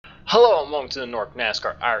Hello and welcome to the NORC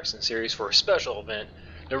NASCAR Iverson series for a special event,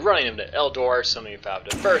 the running of the Eldora 75,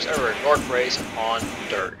 the first ever NORC race on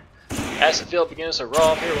dirt. As the field begins to roll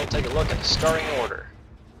up here, we'll take a look at the starting order.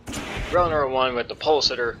 Row number 1 with the pole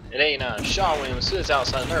sitter at 89, Sean Williams to his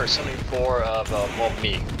outside, number 74 of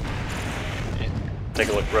me. Take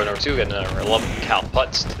a look at row number 2, got number 11, Cal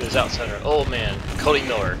Putz to his outsider, old man, Cody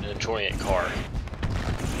Miller in the 28 car.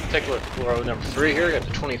 Take a look at row number 3 here, got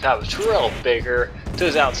the 25 of Terrell Baker to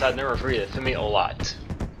his outside, number 3, the Femi Olot.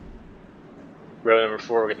 Row number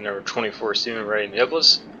 4, we got the number 24, Stephen Ray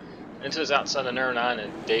Nicholas, and to his outside, the number 9,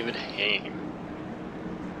 and David Hain.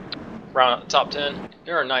 Round out the top 10,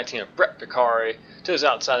 number 19 of Brett Picari, to his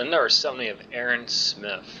outside, the number 70 of Aaron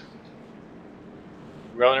Smith.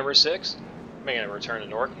 Row number 6, making a return to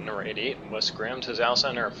NORC, number 88, Wes Graham, to his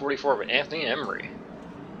outside, number 44 of Anthony Emery.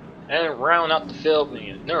 And round out the field,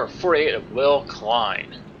 number 48 of Will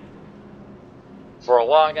Klein. For a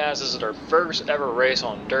lot of guys, this is their first ever race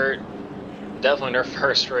on dirt. Definitely their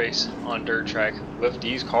first race on dirt track with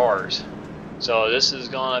these cars. So this is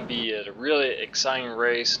going to be a really exciting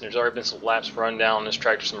race. There's already been some laps run down this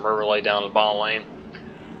track. There's some rubber laid down the bottom lane.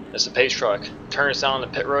 It's the pace truck. Turns down the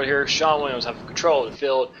pit road here. Sean Williams has control of the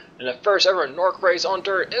field. And the first ever NORC race on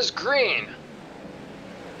dirt is green.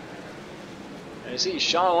 And you see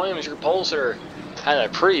Sean Williams, your pole sitter, had a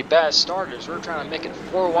pretty bad start as we're trying to make it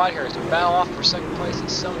 4 wide here as we battle off for second place. The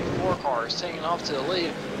 74 car is taking off to the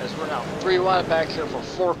lead as we're now 3 wide back here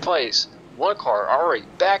for 4th place. One car already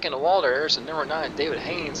back in the wall there. There's the number 9, David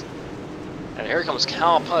Haynes. And here comes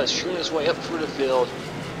Cal Putz shooting his way up through the field.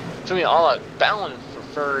 Femi Olot battling for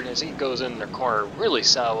third as he goes in the corner really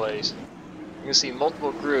sideways. You can see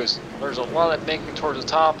multiple grooves. There's a lot of banking towards the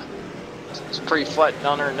top. It's pretty flat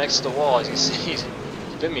down there next to the wall as you see.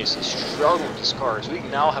 Femi is struggling with his cars. We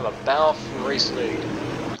now have a battle for race lead.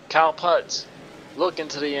 Cal Putz looking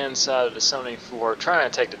to the inside of the 74, trying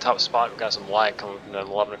to take the top spot. We've got some light coming from the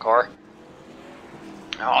 11 car.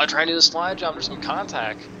 Oh, I'm trying to do the slide job. There's some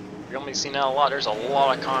contact. You're going to be seeing that a lot. There's a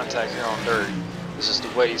lot of contact here on dirt. This is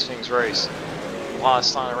the way these things race. A lot of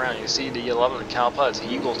sliding around. You see the 11 of Cal Putz.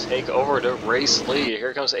 He will take over the race lead.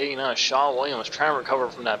 Here comes 89 Sean Williams trying to recover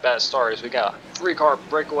from that bad start as we got a 3-car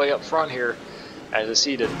breakaway up front here. As you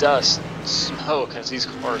see the dust, smoke as these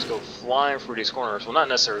cars go flying through these corners. Well, not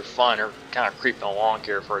necessarily flying, they're kind of creeping along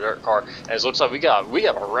here for a dirt car. As it looks like we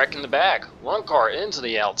have a wreck in the back. One car into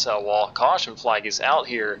the outside wall. Caution flag is out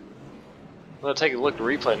here. I'm going to take a look at the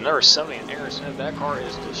replay. Number 70 and Aaron Smith, that car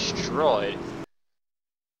is destroyed.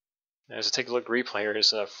 As I take a look at the replay here,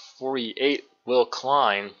 it's 48 Will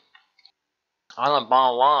Klein on the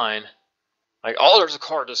bottom line. Like, oh, there's a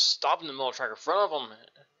car just stopping in the middle of the track in front of them.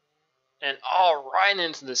 And all right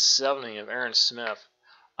into the 70 of Aaron Smith.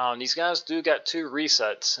 These guys do got 2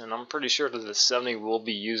 resets, and I'm pretty sure that the 70 will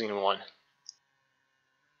be using one.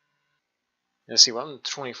 Let's see,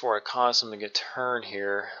 124, it caused him to get turned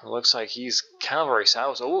here. It looks like he's kind of already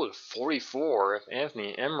south. Oh, 44 of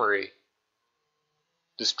Anthony Emery.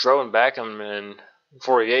 Just drove back him, and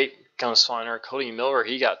 48 comes flying there. Cody Miller,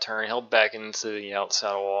 he got turned, held back into the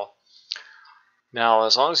outside wall. Now,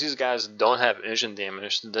 as long as these guys don't have engine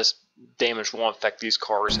damage, this damage won't affect these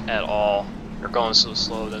cars at all. They're going so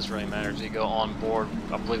slow, it doesn't really matter. As they go on board,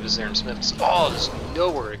 I believe it's Aaron Smith. Oh, there's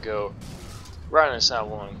nowhere to go. Right on the side of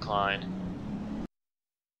Will Klein.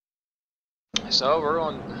 So, we're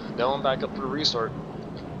going back up for the restart.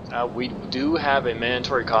 We do have a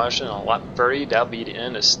mandatory caution on lap 30. That'll be the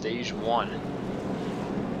end of stage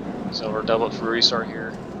 1. So, we're double up for the restart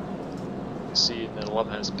here. See that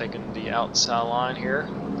 11 has taken the outside line here.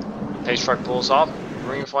 Pace truck pulls off,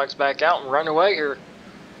 green flags back out and run away here.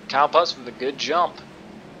 Cal Putz with a good jump.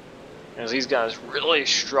 As these guys really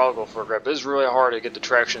struggle for a grip. It's really hard to get the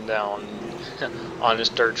traction down on this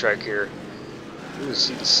dirt track here. You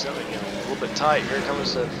see the 7 getting a little bit tight. Here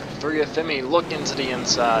comes the 3 of Femi looking to the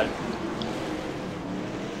inside.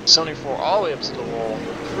 74 all the way up to the wall.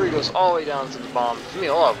 3 goes all the way down to the bottom. Femi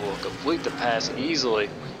Olot will complete the pass easily,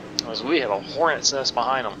 as we have a hornet's nest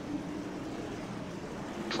behind them.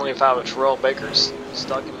 25 of Terrell Baker's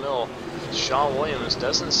stuck in the middle. Sean Williams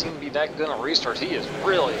doesn't seem to be that good on restarts. He is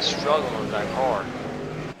really struggling with that car.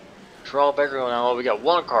 Terrell Baker going out. We got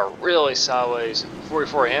one car really sideways.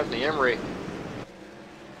 44 Anthony Emery.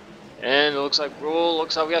 And it looks like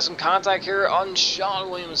we got some contact here on Sean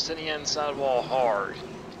Williams to the inside wall hard.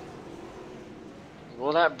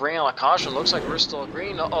 Will that bring out a caution? Looks like we're still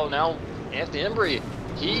green. Uh-oh, now Anthony Emery,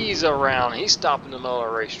 he's around. He's stopped in the middle of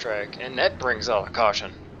the racetrack, and that brings out a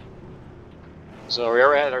caution. So we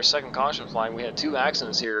already had our second caution flag. We had 2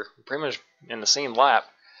 accidents here, pretty much in the same lap.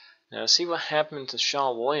 Now let's see what happened to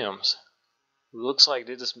Sean Williams. Looks like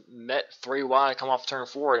they just met 3 wide, come off turn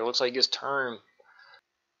 4. It looks like he gets turned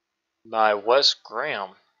by Wes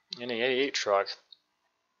Graham in the 88 truck.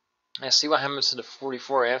 Let's see what happens to the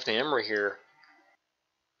 44 Anthony Emery here.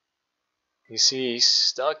 You see he's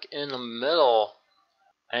stuck in the middle,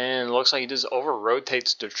 and it looks like he just over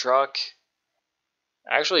rotates the truck.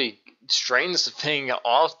 Actually straightens the thing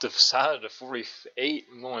off the side of the 48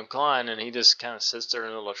 going Klein, and he just kind of sits there in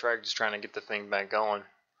the middle of the track just trying to get the thing back going.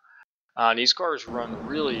 These cars run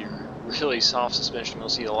really soft suspension. You'll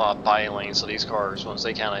see a lot of body lanes, so these cars, once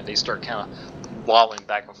they start kind of wobbling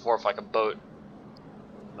back and forth like a boat.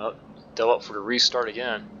 Oh, still up for the restart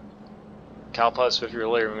again. Cal Putz 50 years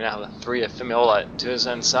later, we now have a 3 of Femiola to his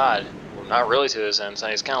inside. Well, not really to his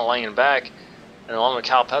inside. He's kind of laying back, and along with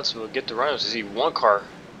Cal Putz will get the runners. You see one car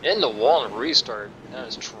in the wall and restart. That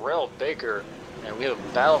is Terrell Baker, and we have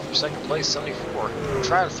a battle for second place. 74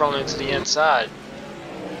 trying to throw it into the inside.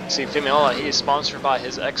 See, Femiola, he is sponsored by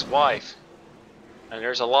his ex-wife, and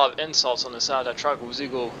there's a lot of insults on the side of that truck.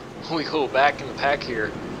 We go back in the pack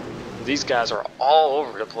here. These guys are all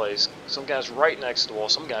over the place. Some guys right next to the wall,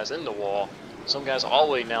 some guys in the wall, some guys all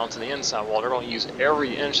the way down to the inside wall. They're going to use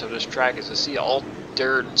every inch of this track as to see all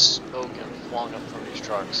dirt and smoke and flung up from these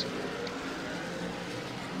trucks.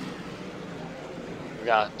 We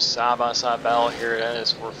got a side-by-side battle here. That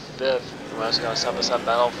is for 5th. We also got a side-by-side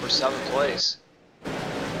battle for 7th place.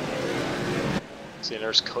 See,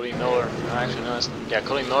 there's Cody Miller. Actually, no,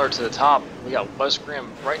 Cody Miller to the top. We got Wes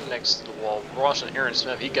Graham right next to the wall. Ross and Aaron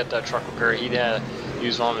Smith, he got that truck repaired. He had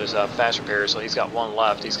used one of his fast repairs, so he's got 1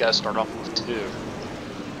 left. He's got to start off with 2.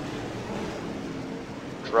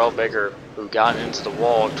 Terrell Baker, who got into the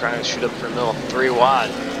wall, trying to shoot up for the middle, 3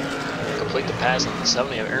 wide. Complete the pass on the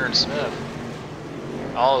 70 of Aaron Smith.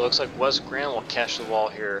 Oh, it looks like Wes Graham will catch the wall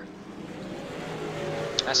here.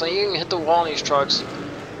 So you can hit the wall in these trucks,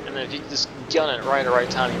 and then if you just gun it right at the right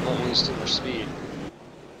time, you won't lose too much speed.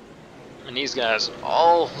 And these guys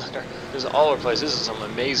all over the place. This is some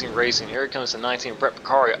amazing racing. Here comes the 19 Brett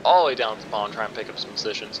Picari all the way down to the bottom trying to pick up some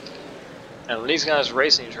positions. And when these guys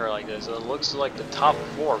racing each other like this, it looks like the top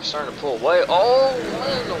 4 are starting to pull away. Oh,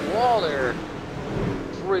 in the wall there.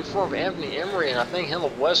 44 of Anthony Emery, and I think him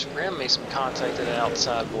and Wes Graham made some contact at the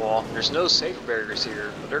outside wall. There's no safety barriers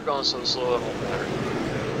here, but they're going so slow it won't matter.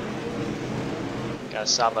 Guys,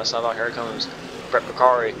 side by side out here comes Brett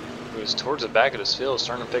Picari, who's towards the back of this field,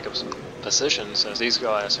 starting to pick up some positions as these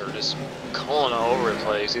guys are just calling all over the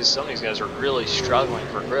place. Some of these guys are really struggling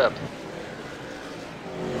for grip.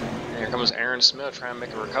 And here comes Aaron Smith trying to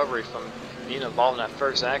make a recovery from being involved in that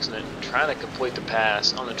first accident, trying to complete the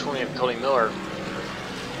pass on the 20 of Cody Miller.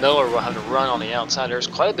 Miller will have to run on the outside. There's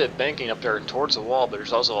quite a bit of banking up there towards the wall, but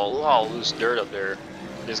there's also a lot of loose dirt up there.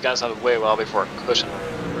 These guys have to wait a while before a cushion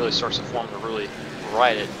really starts to form to really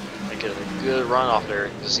right it and get a good run off there.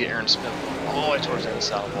 You see Aaron Smith all the way towards the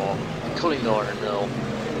inside of the wall. Cody Miller in the middle.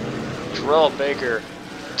 Terrell Baker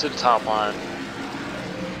to the top line.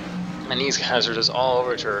 And these guys are just all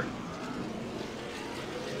over to her.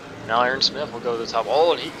 Now Aaron Smith will go to the top.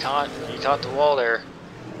 Oh, and he caught the wall there.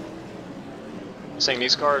 Saying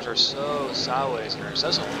these cars are so sideways here.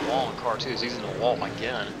 So that's a long car too. He's in the wall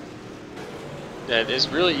again. That it's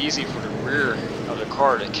really easy for the rear of the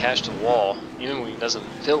car to catch the wall, even when it doesn't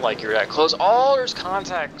feel like you're that close. Oh, there's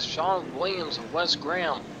contact. Sean Williams and Wes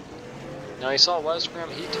Graham. Now you saw Wes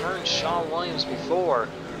Graham. He turned Sean Williams before.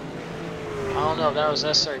 I don't know if that was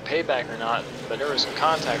necessary payback or not, but there was some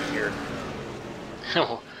contact here.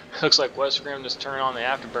 Looks like Wes Graham just turned on the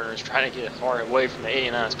afterburners, trying to get as far away from the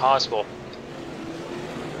 89 as possible.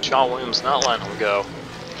 Sean Williams not letting him go.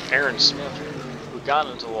 Aaron Smith, who got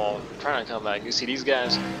into the wall, trying to come back. You see these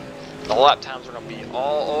guys, the lap times are going to be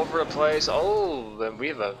all over the place. Oh, we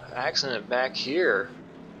have an accident back here.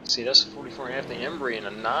 See, that's 44 Anthony Embry and a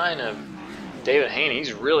 9 of David Haney.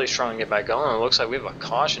 He's really trying to get back going. It looks like we have a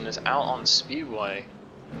caution that's out on the speedway.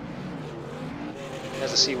 We have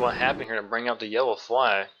to see what happened here to bring out the yellow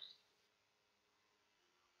flag.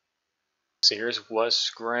 See, here's Wes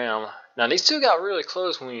Graham. Now, these two got really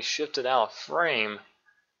close when we shifted out of frame.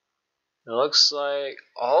 It looks like,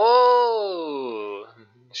 oh,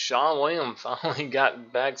 Sean Williams finally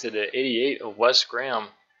got back to the 88 of Wes Graham.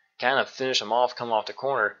 Kind of finished him off, come off the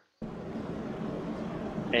corner.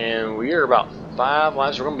 And we are about 5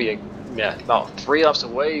 laps. We're going to be about 3 laps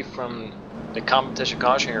away from the competition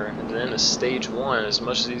caution here at the end of stage 1. As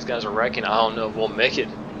much as these guys are wrecking, I don't know if we'll make it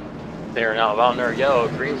there now. Out there, yellow,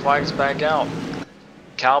 green flag's back out.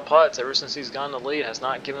 Cal Putz, ever since he's gone to the lead, has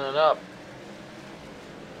not given it up.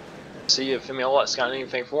 See if Femiolet's got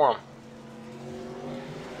anything for him.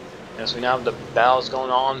 As we now have the battles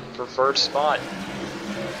going on for first spot.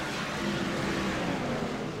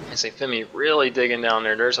 I see Femi really digging down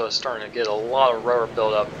there. There's starting to get a lot of rubber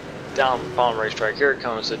buildup down the bottom racetrack. Here it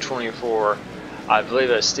comes to 24. I believe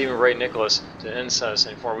that's Stephen Ray Nicholas to inside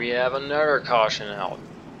 74. We have another caution out.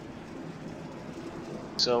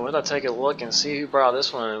 So we're going to take a look and see who brought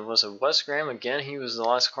this one. Was it Wes Graham again? He was the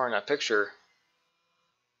last car in that picture.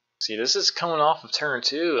 See, this is coming off of turn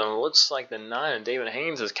 2, and it looks like the 9 and David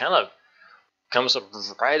Haynes is kind of comes up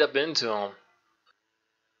right up into him.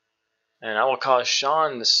 And I will cause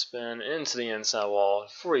Sean to spin into the inside wall.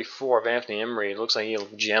 44 of Anthony Emery. It looks like he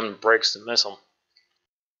jammed brakes to miss him.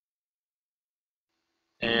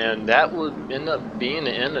 And that would end up being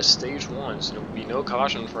the end of stage 1. So there would be no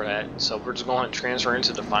caution for that. So we're just going to transfer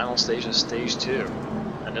into the final stage of stage 2.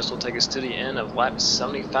 And this will take us to the end of lap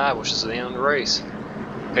 75, which is the end of the race.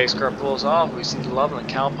 Pace car pulls off. We see Love and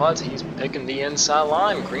the Cal Putz. He's picking the inside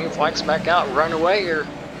line. Green flags back out. Run away here.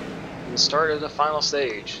 And the start of the final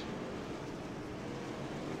stage.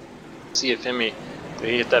 See if Femi,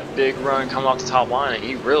 he hit that big run coming off the top line, and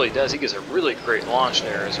he really does. He gets a really great launch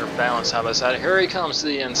there as they're balanced side by side. Here he comes to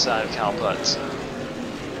the inside of Cal Putz.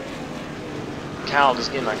 Cal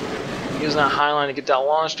just getting like using that high line to get that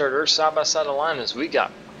launch there. They're side by side of the line as we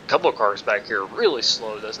got a couple of cars back here really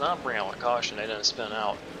slow. Does not bring out a caution. They didn't spin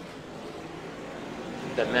out.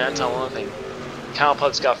 That Manton one thing Cal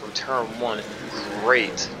Putz got from turn 1,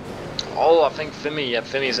 great. Oh, I think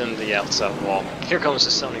Femi's in the outside wall. Here comes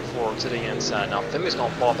the 74 to the inside. Now Femi's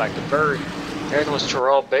going to fall back to third. Here comes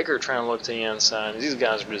Terrell Baker trying to look to the inside. These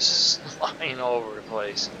guys are just flying all over the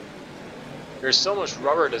place. There's so much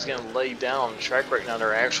rubber that's getting laid down on the track right now,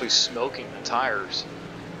 they're actually smoking the tires.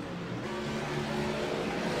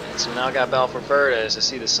 So now I got battle for third as I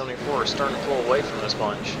see the 74 is starting to pull away from this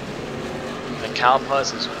bunch. And Cal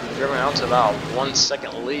Putz is driven out to about 1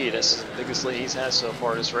 second lead. That's the biggest lead he's had so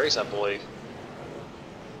far this race, I believe.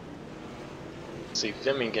 See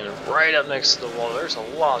Femi getting right up next to the wall. There's a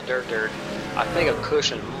lot of dirt there. I think a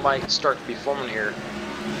cushion might start to be forming here.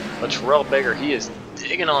 But Terrell Baker, he is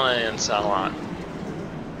digging on the inside line.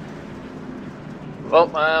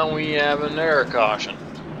 Well, we have another caution.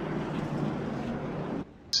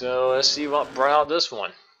 So let's see what brought out this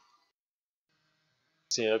one.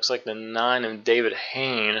 See, it looks like the 9 of David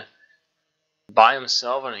Hayne by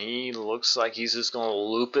himself, and he looks like he's just going to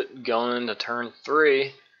loop it going into turn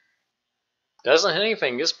 3. Doesn't hit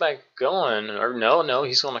anything, gets back going, or no,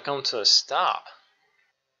 he's going to come to a stop.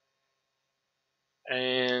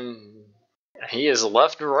 And he has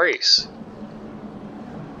left the race.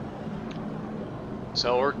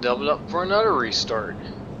 So we're doubled up for another restart.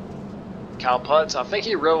 Cal Putz, I think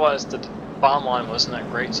he realized that the bottom line wasn't that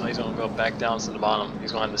great, so he's going to go back down to the bottom.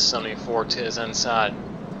 He's going to have the 74 to his inside.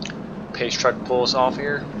 Pace truck pulls off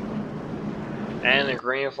here. And the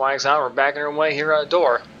green flag's out. We're backing our way here at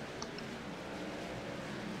Eldora.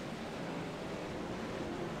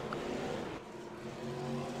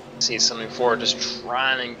 See 74 just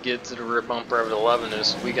trying to get to the rear bumper of the 11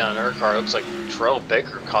 as we got another car. Looks like Terrell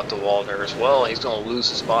Baker caught the wall there as well. He's going to lose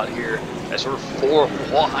his spot here as we're 4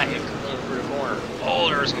 wide going through the corner. Oh,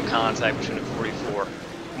 there's some contact between the 44.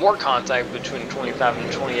 More contact between the 25 and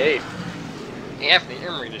the 28. Anthony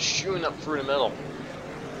Emery just shooting up through the middle.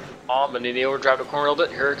 Oh, but did he overdrive the corner a little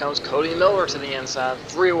bit? Here comes Cody Miller to the inside.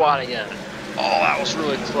 3 wide again. Oh, that was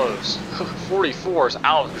really close. 44 is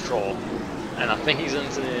out of control. And I think he's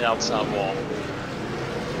into the outside wall.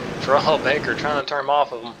 Terrell Baker trying to turn him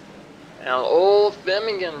off of him. And old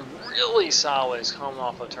Femmingen really sideways coming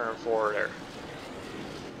off of turn 4 there.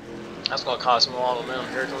 That's going to cost him a lot of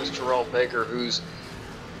momentum. Here comes Terrell Baker, who's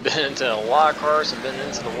been into a lot of cars and been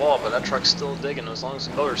into the wall, but that truck's still digging. As long as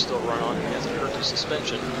the motor's still running on, he hasn't hurt the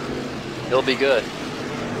suspension, he'll be good.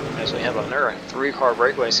 As we have another 3-car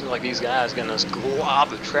breakaway, it seems like these guys getting this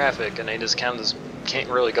glob of traffic, and they just kind of can't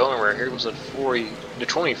really go anywhere. Here comes the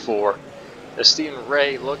 24. The Stephen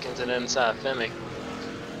Ray looking to the inside of Femi.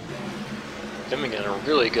 Femi getting a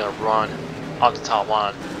really good run off the top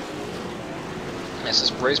line. As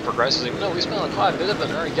this race progresses, even though we spent quite a bit of it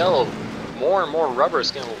in yellow, more and more rubber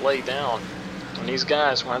is going to lay down. And these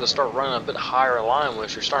guys will have to start running a bit higher line,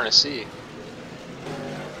 which you're starting to see.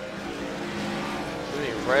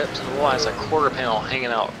 Right up to the wall, it's that quarter panel hanging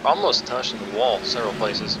out, almost touching the wall several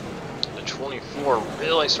places. The 24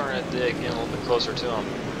 really starting to dig in a little bit closer to him.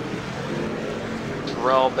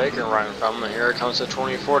 Terrell Baker right in front of him, and here comes the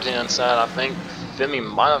 24 to the inside. I think Femi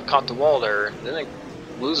might have caught the wall there. Didn't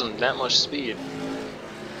lose him that much speed.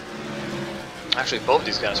 Actually, both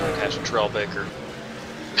these guys are catching Terrell Baker.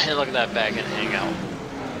 Man, look at that back end hangout.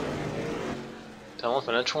 Tell him,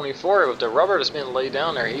 for that 24 with the rubber that's being laid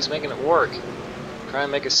down there, he's making it work. Trying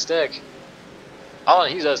to make it stick. Oh,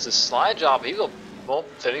 and he does the slide job. He'll Well,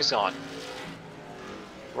 Finney's gone.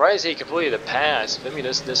 Right as he completed the pass, Finney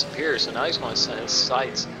just disappears, so now he's going to set his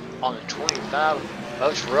sights on the 25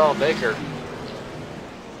 of Terrell Baker.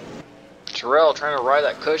 Terrell trying to ride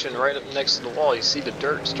that cushion right up next to the wall. You see the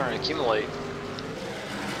dirt starting to accumulate.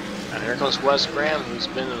 And here comes Wes Graham, who's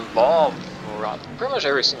been involved for pretty much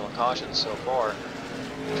every single caution so far,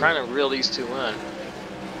 trying to reel these two in.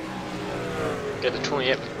 Get the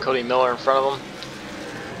 28, Cody Miller in front of him.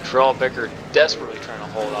 Terrell Baker desperately trying to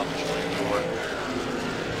hold off the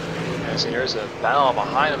 24. And see, there's a battle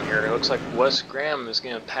behind him here. It looks like Wes Graham is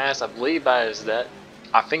going to pass, I believe, I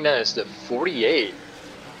think that is the 48.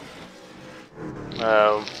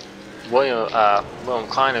 William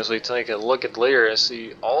Klein, as we take a look at later, and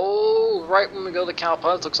see, oh, right when we go to Cal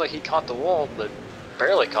Putz, looks like he caught the wall, but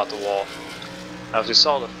barely caught the wall. As we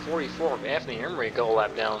saw the 44 of Anthony Emery go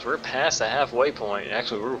lap down, so we're past the halfway point.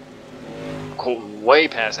 Actually, we're way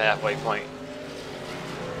past the halfway point.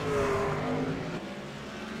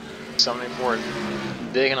 74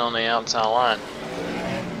 digging on the outside line.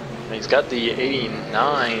 And he's got the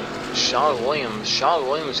 89, Sean Williams. Sean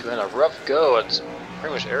Williams, who had a rough go at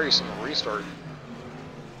pretty much every single restart.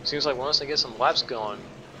 Seems like once they get some laps going,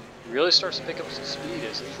 he really starts to pick up some speed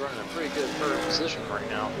as he's running a pretty good third position right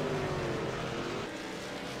now.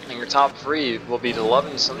 And your top three will be the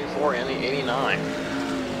 11, 74, and the 89.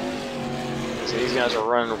 So these guys are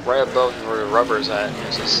running right above where the rubber is at.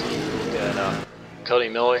 And just got Cody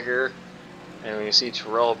Miller here. And when you see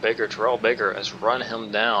Terrell Baker has run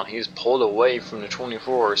him down. He's pulled away from the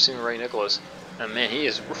 24, Ray Nicholas. And man, he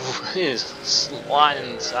is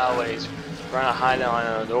sliding sideways, trying to hide down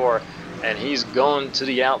on the door. And he's going to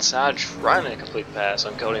the outside, trying to complete the pass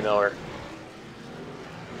on Cody Miller.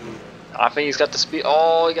 I think he's got the speed.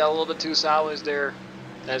 Oh, he got a little bit too sideways there.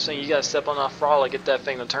 And I think you got to step on that throttle to get that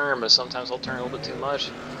thing to turn, but sometimes he'll turn a little bit too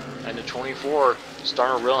much. And the 24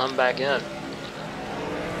 starting to reel him back in.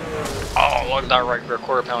 Oh, look at that right rear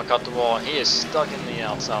quarter pound caught the wall. He is stuck in the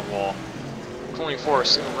outside wall. 24,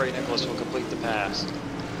 Ray Nicholas will complete the pass.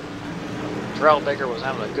 Terrell Baker was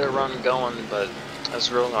having a good run going, but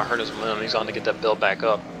that's really going to hurt his momentum. He's on to get that build back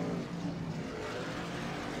up.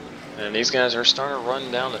 And these guys are starting to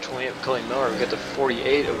run down the 28 of Cody Miller. We get the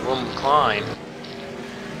 48 of William Klein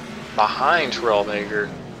behind Terrell Baker.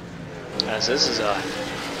 As this is a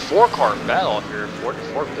 4-car battle here,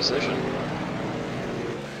 4th position.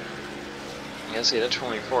 You can see that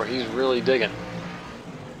 24, he's really digging.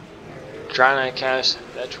 Trying to catch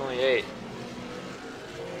that 28.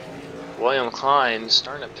 William Klein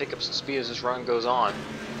starting to pick up some speed as this run goes on.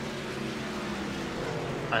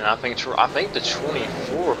 And I think the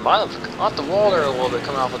 24 might have caught the wall there a little bit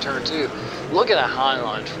coming off of turn 2. Look at that high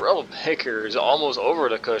line. Terrell Baker is almost over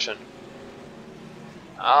the cushion.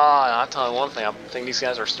 I'll tell you one thing. I think these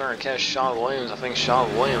guys are starting to catch Sean Williams. I think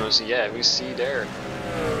Sean Williams, yeah, we see there.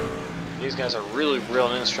 These guys are really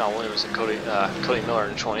reeling in Sean Williams and Cody Miller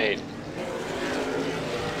in 28.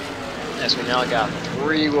 As we now got a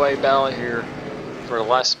 3-way battle here for the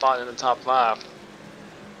last spot in the top 5.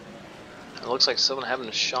 It looks like someone having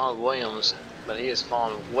to Sean Williams, but he is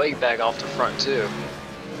falling way back off the front too.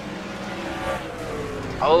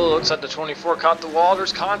 Oh, looks like the 24 caught the wall.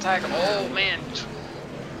 There's contact. Oh man,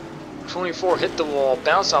 24 hit the wall,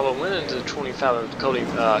 bounced out, but went into the 25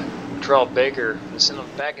 of Terrell Baker and sent him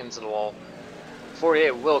back into the wall.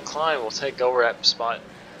 48 Will Klein will take over that spot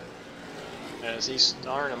as he's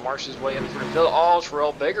starting to march his way up for the field. Oh,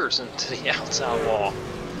 Terrell Baker's into the outside wall.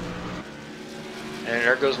 And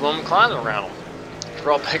there goes William Klein around him.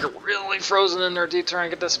 Terrell Baker really frozen in there deep,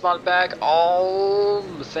 trying to get that spot back. Oh,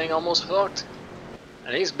 the thing almost hooked.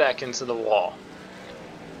 And he's back into the wall.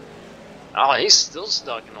 Oh, he's still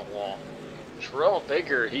stuck in the wall. Terrell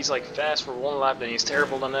Baker, he's like fast for one lap and he's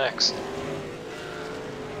terrible the next.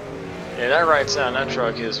 Yeah, that right side of that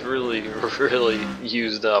truck is really, really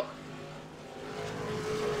used up.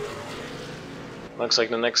 Looks like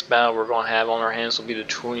the next battle we're going to have on our hands will be the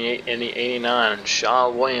 28 and the 89.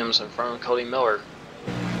 Sean Williams in front of Cody Miller.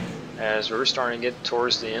 As we're starting to get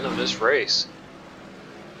towards the end of this race.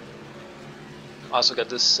 Also got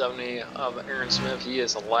this 70 of Aaron Smith. He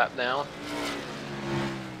is a lap down.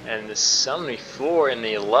 And the 74 and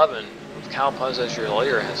the 11 of Cal Paz as your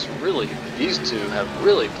later has really, these two have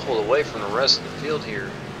really pulled away from the rest of the field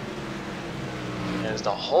here. As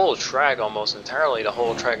the whole track, almost entirely, the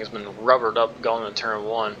whole track has been rubbered up going to turn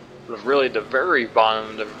 1. With really the very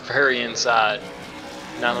bottom, the very inside,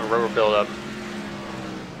 down the rubber buildup.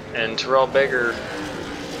 And Terrell Baker,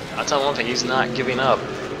 I'll tell you one thing, he's not giving up.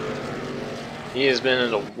 He has been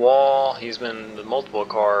in the wall, he's been in the multiple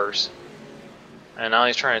cars. And now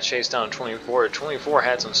he's trying to chase down 24. 24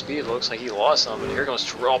 had some speed. Looks like he lost some. But here comes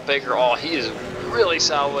Terrell Baker. Oh, he is really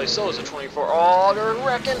sideways. So is the 24. Oh, they're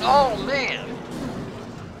wrecking. Oh, man.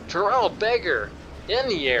 Terrell Baker in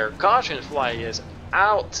the air. Caution flag is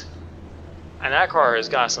out. And that car has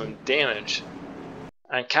got some damage.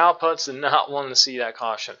 And Cal Putz did not want to see that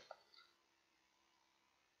caution.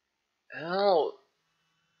 Hell,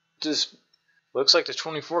 just looks like the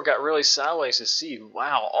 24 got really sideways to see.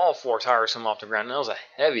 Wow, all 4 tires come off the ground. That was a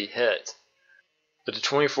heavy hit. But the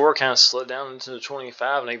 24 kind of slid down into the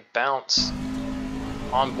 25 and they bounce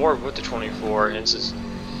on board with the 24. And it's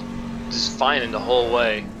just fighting the whole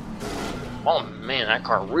way. Oh man, that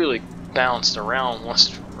car really bounced around once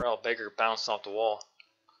Terrell Baker bounced off the wall.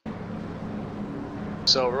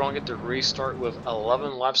 So we're going to get the restart with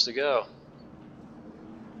 11 laps to go.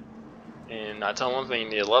 And I tell them one thing,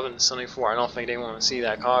 the 11 to 74, I don't think they want to see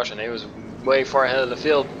that caution. They was way far ahead of the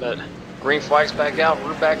field, but green flag's back out.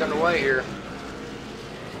 We're back underway here.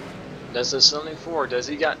 Does the 74, does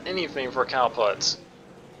he got anything for Cal Putz?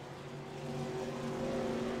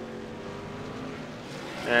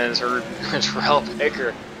 And Terrell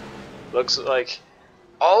Baker looks like,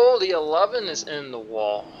 oh, the 11 is in the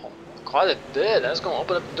wall. Quite a bit. That's going to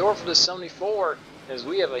open up the door for the 74. As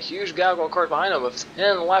we have a huge Galgo cart behind him with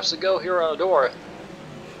 10 laps to go here at Eldora.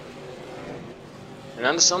 And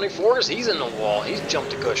then the 74s, he's in the wall. He's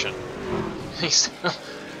jumped the cushion. He's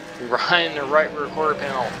riding the right rear quarter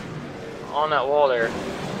panel on that wall there,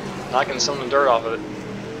 knocking some of the dirt off of it.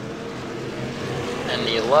 And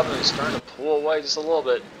the 11 is starting to pull away just a little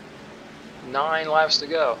bit. 9 laps to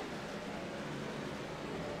go.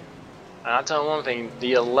 And I'll tell you one thing,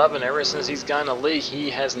 the 11, ever since he's gotten the lead,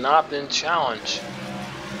 he has not been challenged.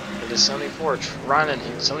 And the 74 trying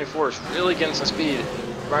to, 74 is really getting some speed,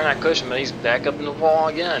 running that cushion, but he's back up in the wall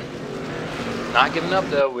again. Not giving up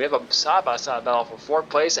though. We have a side-by-side battle for 4th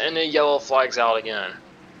place, and the yellow flag's out again.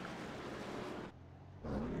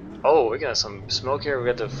 Oh, we got some smoke here. We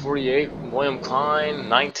got the 48, William Klein,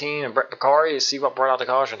 19, and Brett Picari. Let's see what brought out the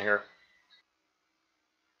caution here.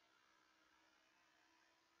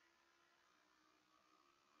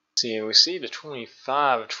 See, we see the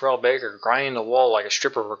 25 of Terrell Baker grinding the wall like a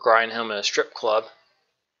stripper would grind him in a strip club.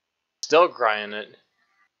 Still grinding it.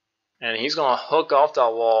 And he's going to hook off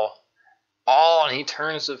that wall. Oh, and he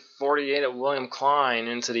turns the 48 of William Klein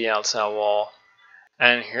into the outside wall.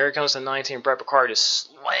 And here comes the 19 Brett Picard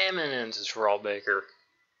just slamming into Terrell Baker.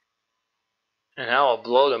 And that'll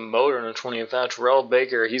blow the motor in the 25. Terrell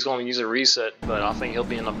Baker, he's going to use a reset, but I think he'll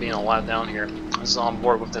end up being a lap down here. This is on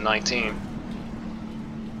board with the 19.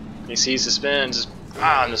 He sees the spin, just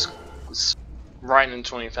right in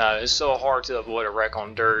 25. It's so hard to avoid a wreck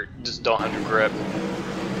on dirt. Just don't have the grip.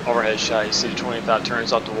 Overhead shot. You see the 25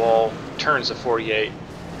 turns off the wall, turns to 48.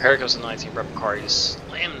 Here comes the 19 Brett Picard, just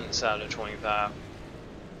slamming inside of the 25.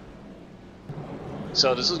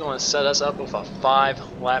 So this is going to set us up with a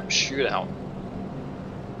 5-lap shootout.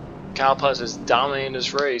 Cal Putz is dominating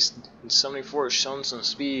this race. 74 is showing some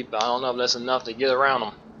speed, but I don't know if that's enough to get around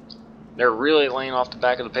them. They're really laying off the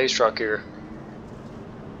back of the pace truck here.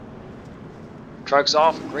 Truck's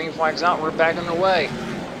off, green flag's out, we're back underway.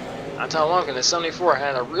 I tell Lunkin, the 74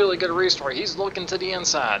 had a really good restart. He's looking to the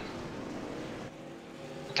inside.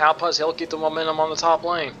 Cal Putz, he'll get the momentum on the top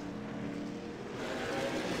lane.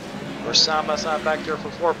 We're side by side back there for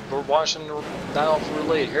 4. We're watching the battle for the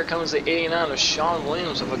lead. Here comes the 89 of Sean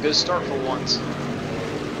Williams with a good start for once.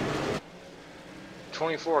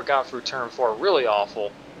 24 got through turn 4, really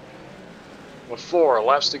awful. With 4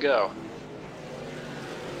 laps to go.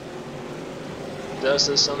 Does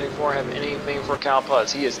this 74 have anything for Cal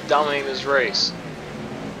Putz? He is dominating this race.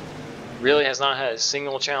 Really has not had a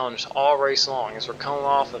single challenge all race long as we're coming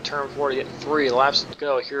off of turn 4 to get 3 laps to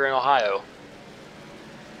go here in Ohio.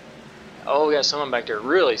 Oh, we got someone back there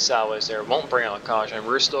really sideways there. Won't bring out a caution.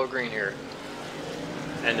 We're still green here.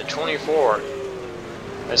 And the 24,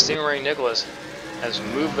 as Stingray Nicholas, has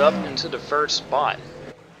moved up into the 1st spot.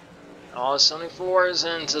 Oh, the 74 is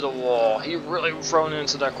into the wall. He really thrown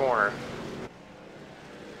into that corner.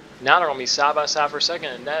 Now they're going to be side by side for a second,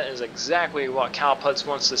 and that is exactly what Cal Putz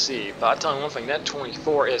wants to see. But I'll tell you one thing, that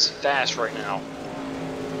 24 is fast right now.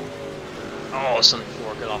 Oh,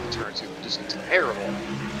 74 got off the turn 2. Just terrible.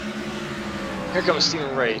 Here comes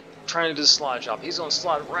Stephen Ray trying to do the slide job. He's going to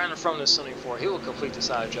slide right in front of the 74. He will complete the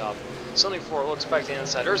side job. 74 looks back to the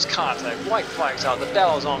inside. There's contact. White flag's out. The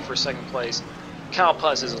battle is on for 2nd place. Cal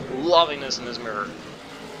Putz is loving this in his mirror.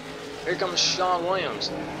 Here comes Sean Williams.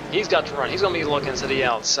 He's got to run. He's going to be looking to the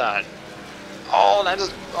outside.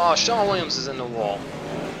 Oh, Sean Williams is in the wall.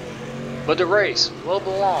 But the race will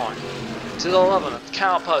belong to the 11 of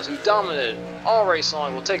Calpus, who dominated all race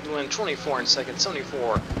long, will take the win 24 in second,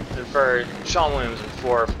 74 in third, Sean Williams in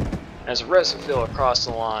fourth, as the rest of the field across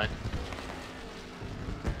the line.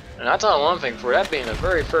 And I tell you one thing, for that being the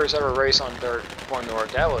very first ever race on dirt for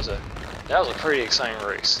NORC, that was a pretty exciting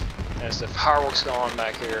race. As the fireworks go on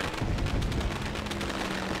back here.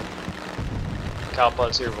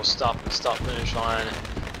 Calpus here will stop at the stop finish line.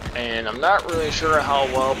 And I'm not really sure how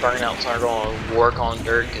well burnouts are going to work on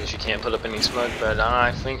dirt because you can't put up any smoke, but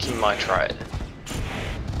I think he might try it.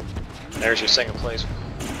 There's your second place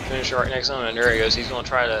finisher right next to him, and there he goes. He's going to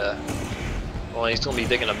try to, well, he's going to be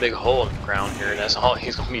digging a big hole in the ground here, and that's all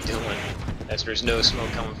he's going to be doing, as there's no smoke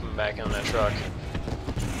coming from the back end of that truck.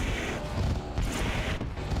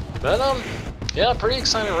 But, yeah, pretty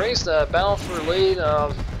exciting race. The battle for lead,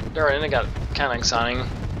 there and it got kind of exciting.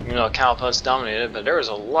 You know, Calpus dominated, but there was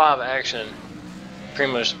a lot of action,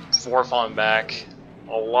 pretty much forth on back,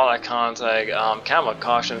 a lot of contact, kind of a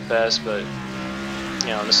caution fest, but, you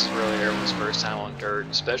know, this is really everyone's first time on dirt,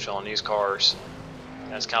 especially on these cars.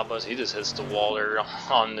 As Calpus, he just hits the wall there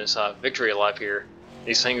on this victory lap here.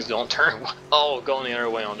 These things don't turn well going the other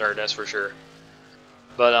way on dirt, that's for sure.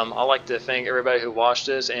 But I'd like to thank everybody who watched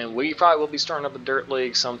this, and we probably will be starting up a dirt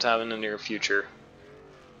league sometime in the near future.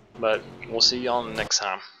 But we'll see y'all next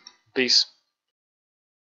time. Peace.